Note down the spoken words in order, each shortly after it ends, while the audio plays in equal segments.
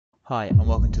Hi and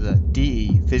welcome to the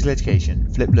DE Physical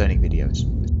Education Flip Learning videos.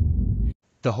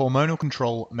 The hormonal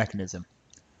control mechanism.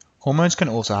 Hormones can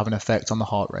also have an effect on the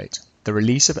heart rate. The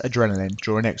release of adrenaline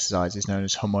during exercise is known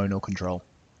as hormonal control.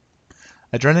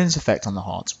 Adrenaline's effect on the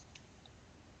heart.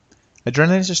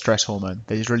 Adrenaline is a stress hormone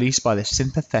that is released by the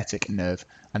sympathetic nerve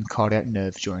and cardiac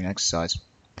nerve during exercise.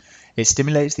 It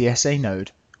stimulates the SA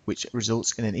node, which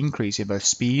results in an increase in both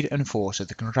speed and force of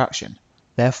the contraction,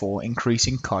 therefore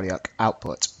increasing cardiac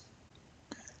output.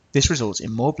 This results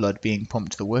in more blood being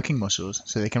pumped to the working muscles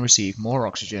so they can receive more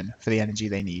oxygen for the energy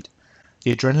they need.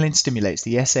 The adrenaline stimulates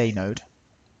the SA node,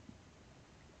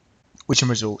 which in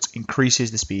result increases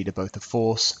the speed of both the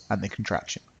force and the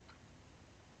contraction.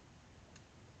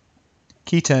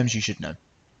 Key terms you should know.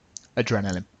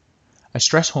 Adrenaline. A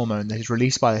stress hormone that is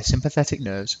released by the sympathetic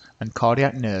nerves and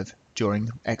cardiac nerve during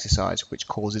exercise, which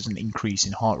causes an increase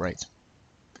in heart rate.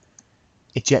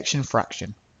 Ejection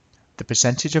fraction. The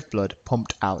percentage of blood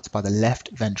pumped out by the left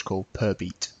ventricle per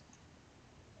beat.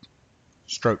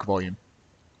 Stroke volume.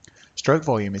 Stroke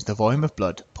volume is the volume of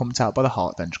blood pumped out by the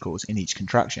heart ventricles in each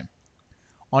contraction.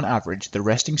 On average, the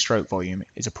resting stroke volume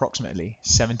is approximately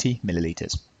 70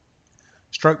 milliliters.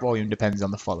 Stroke volume depends on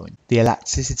the following: the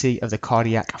elasticity of the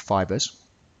cardiac fibers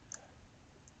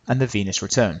and the venous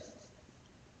return.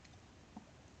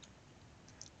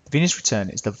 The venous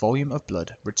return is the volume of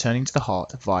blood returning to the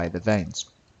heart via the veins.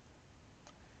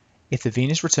 If the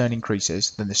venous return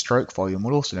increases, then the stroke volume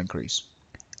will also increase.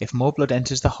 If more blood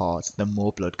enters the heart, then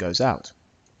more blood goes out.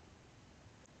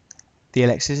 The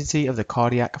elasticity of the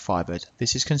cardiac fibers.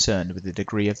 This is concerned with the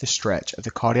degree of the stretch of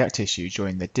the cardiac tissue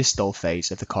during the Diastole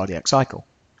phase of the cardiac cycle.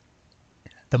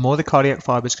 The more the cardiac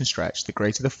fibers can stretch, the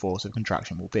greater the force of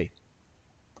contraction will be.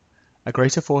 A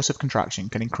greater force of contraction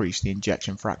can increase the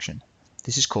ejection fraction.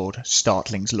 This is called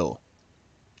Starlings Law.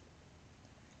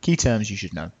 Key terms you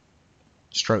should know.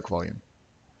 Stroke volume.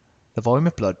 The volume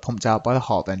of blood pumped out by the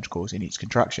heart ventricles in each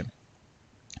contraction.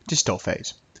 Diastole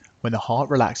phase, when the heart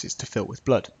relaxes to fill with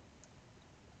blood.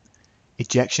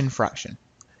 Ejection fraction.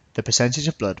 The percentage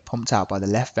of blood pumped out by the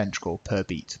left ventricle per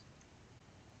beat.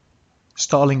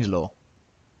 Starlings Law.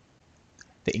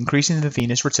 The increase in the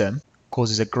venous return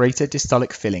causes a greater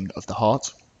diastolic filling of the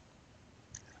heart.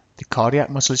 The cardiac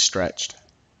muscle is stretched.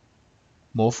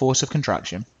 More force of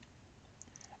contraction,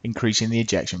 increasing the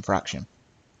ejection fraction.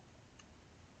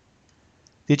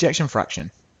 The ejection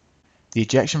fraction. The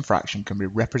ejection fraction can be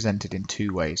represented in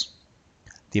two ways.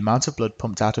 The amount of blood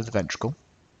pumped out of the ventricle,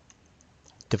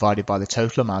 divided by the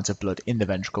total amount of blood in the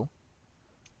ventricle.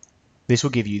 This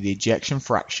will give you the ejection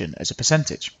fraction as a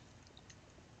percentage.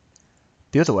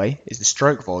 The other way is the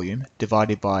stroke volume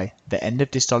divided by the end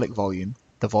of diastolic volume,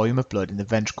 the volume of blood in the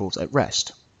ventricles at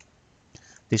rest.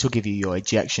 This will give you your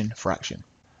ejection fraction.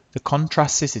 The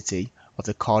contractility of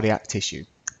the cardiac tissue,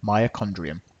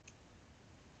 myocardium.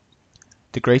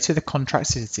 The greater the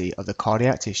contractility of the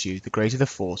cardiac tissue, the greater the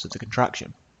force of the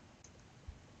contraction.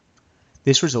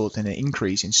 This results in an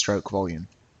increase in stroke volume.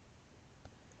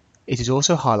 It is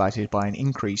also highlighted by an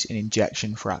increase in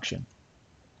ejection fraction.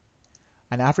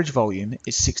 An average volume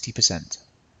is 60%,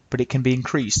 but it can be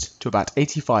increased to about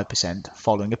 85%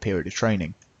 following a period of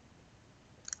training.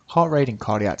 Heart rate and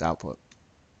cardiac output.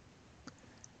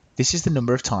 This is the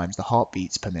number of times the heart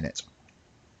beats per minute.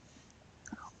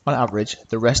 On average,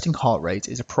 the resting heart rate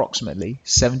is approximately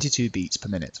 72 beats per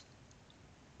minute.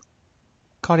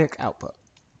 Cardiac output.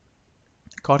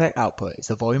 Cardiac output is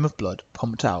the volume of blood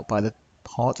pumped out by the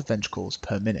heart ventricles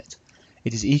per minute.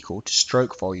 It is equal to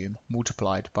stroke volume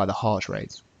multiplied by the heart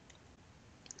rate.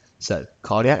 So,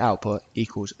 cardiac output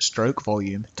equals stroke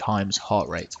volume times heart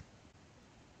rate.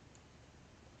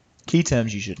 Key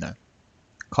terms you should know.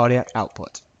 Cardiac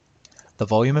output. The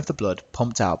volume of the blood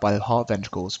pumped out by the heart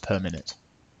ventricles per minute.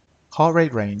 Heart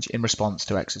rate range in response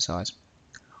to exercise.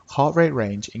 Heart rate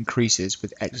range increases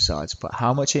with exercise, but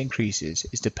how much it increases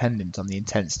is dependent on the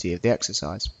intensity of the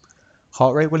exercise.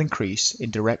 Heart rate will increase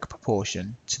in direct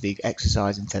proportion to the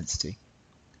exercise intensity.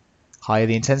 Higher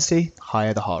the intensity,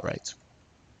 higher the heart rate,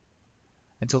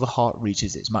 until the heart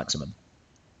reaches its maximum.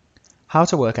 How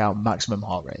to work out maximum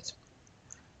heart rate.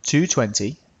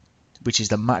 220, which is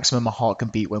the maximum a heart can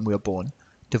beat when we are born,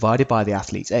 divided by the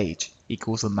athlete's age,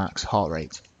 equals the max heart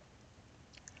rate.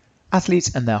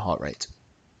 Athletes and their heart rate.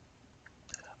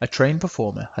 A trained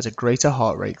performer has a greater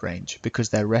heart rate range because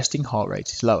their resting heart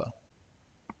rate is lower.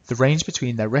 The range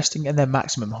between their resting and their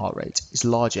maximum heart rate is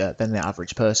larger than the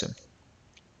average person.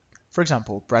 For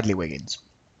example, Bradley Wiggins.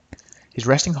 His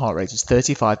resting heart rate is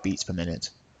 35 beats per minute.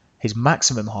 His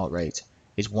maximum heart rate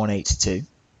is 182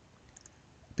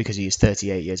 because he is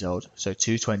 38 years old. So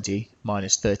 220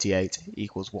 minus 38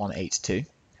 equals 182.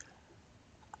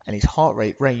 and his heart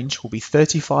rate range will be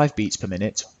 35 beats per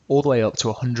minute all the way up to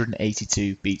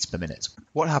 182 beats per minute.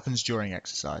 What happens during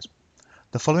exercise?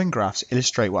 The following graphs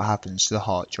illustrate what happens to the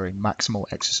heart during maximal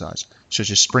exercise, such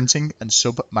as sprinting, and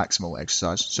sub-maximal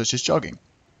exercise, such as jogging.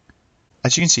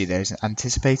 As you can see, there is an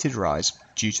anticipated rise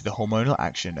due to the hormonal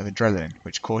action of adrenaline,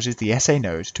 which causes the SA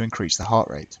node to increase the heart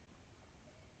rate.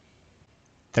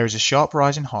 There is a sharp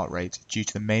rise in heart rate due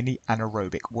to the mainly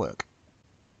anaerobic work.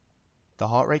 The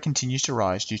heart rate continues to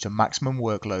rise due to maximum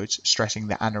workloads stressing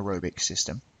the anaerobic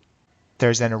system. There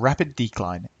is then a rapid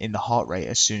decline in the heart rate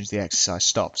as soon as the exercise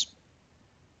stops.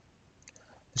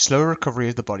 The slower recovery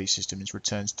of the body systems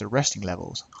returns to resting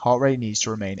levels. Heart rate needs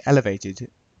to remain elevated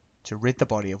to rid the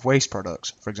body of waste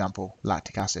products, for example,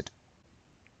 lactic acid.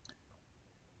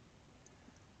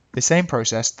 The same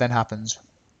process then happens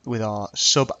with our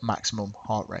sub-maximum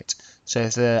heart rate. So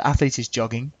if the athlete is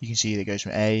jogging, you can see that it goes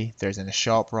from A, there's then a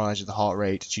sharp rise of the heart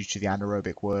rate due to the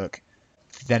anaerobic work,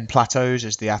 then plateaus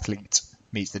as the athlete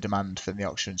meets the demand for the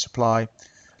oxygen supply.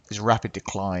 There's a rapid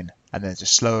decline, and then there's a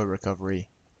slower recovery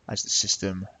as the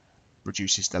system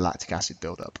reduces the lactic acid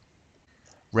buildup.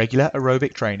 Regular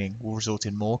aerobic training will result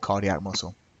in more cardiac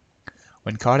muscle.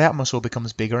 When cardiac muscle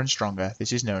becomes bigger and stronger,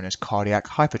 this is known as cardiac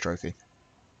hypertrophy.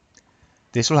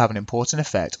 This will have an important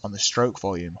effect on the stroke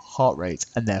volume, heart rate,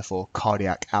 and therefore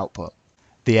cardiac output.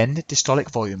 The end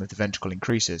systolic volume of the ventricle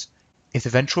increases. If the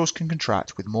ventricles can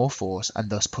contract with more force and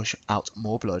thus push out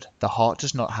more blood, the heart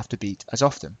does not have to beat as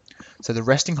often, so the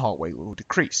resting heart rate will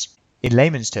decrease. In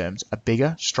layman's terms, a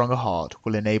bigger, stronger heart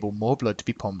will enable more blood to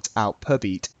be pumped out per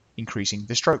beat, increasing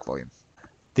the stroke volume.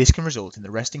 This can result in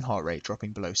the resting heart rate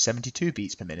dropping below 72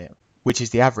 beats per minute, which is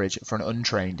the average for an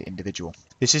untrained individual.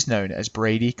 This is known as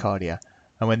Bradycardia,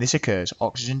 and when this occurs,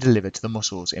 oxygen delivered to the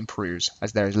muscles improves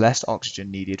as there is less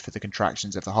oxygen needed for the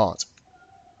contractions of the heart.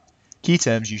 Key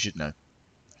terms you should know.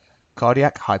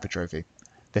 Cardiac hypertrophy,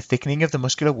 the thickening of the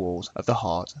muscular walls of the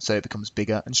heart so it becomes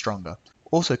bigger and stronger,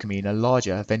 also can mean a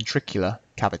larger ventricular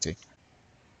cavity.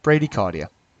 Bradycardia,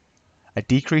 a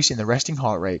decrease in the resting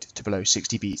heart rate to below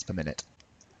 60 beats per minute.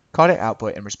 Cardiac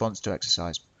output in response to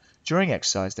exercise. During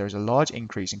exercise, there is a large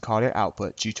increase in cardiac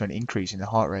output due to an increase in the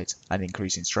heart rate and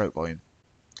increase in stroke volume.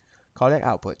 Cardiac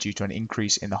output due to an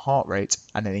increase in the heart rate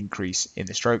and an increase in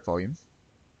the stroke volume.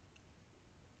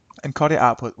 And cardiac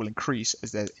output will increase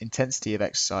as the intensity of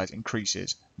exercise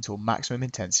increases until maximum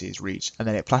intensity is reached, and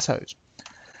then it plateaus.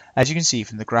 As you can see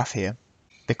from the graph here,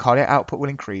 the cardiac output will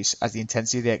increase as the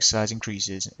intensity of the exercise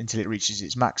increases until it reaches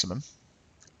its maximum,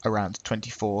 around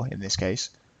 24 in this case,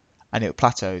 and it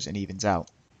plateaus and evens out.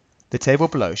 The table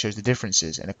below shows the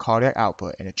differences in a cardiac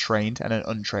output in a trained and an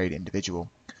untrained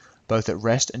individual, both at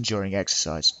rest and during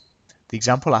exercise. The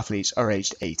example athletes are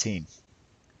aged 18.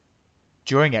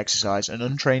 During exercise, an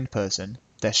untrained person,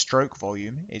 their stroke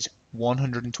volume is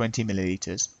 120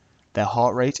 milliliters, their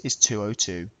heart rate is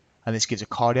 202, and this gives a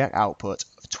cardiac output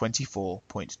of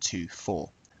 24.24.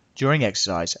 During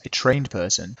exercise, a trained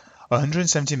person,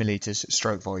 170 milliliters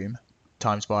stroke volume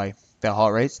times by their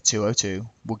heart rate, 202,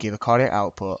 will give a cardiac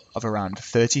output of around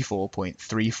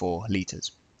 34.34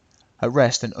 liters. At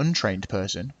rest, an untrained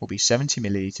person will be 70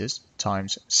 milliliters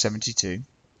times 72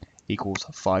 equals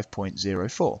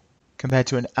 5.04. Compared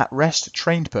to an at-rest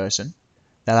trained person,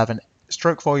 they'll have a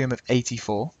stroke volume of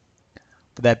 84,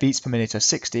 but their beats per minute are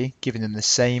 60, giving them the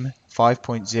same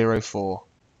 5.04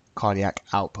 cardiac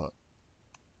output.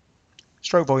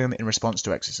 Stroke volume in response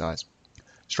to exercise.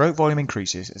 Stroke volume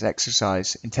increases as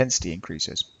exercise intensity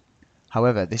increases.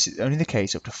 However, this is only the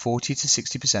case up to 40 to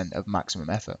 60% of maximum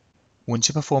effort. Once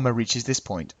a performer reaches this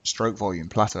point, stroke volume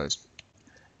plateaus.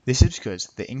 This is because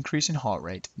the increase in heart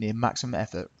rate near maximum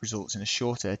effort results in a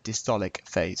shorter diastolic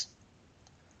phase.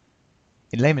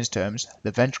 In layman's terms,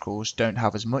 the ventricles don't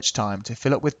have as much time to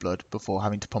fill up with blood before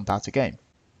having to pump out again.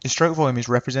 The stroke volume is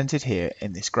represented here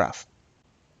in this graph.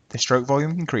 The stroke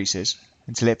volume increases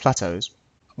until it plateaus.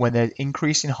 When there's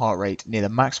increase in heart rate near the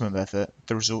maximum effort,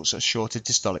 the results are a shorter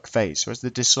diastolic phase. So as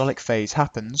the diastolic phase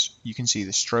happens, you can see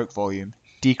the stroke volume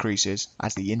decreases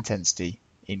as the intensity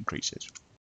increases.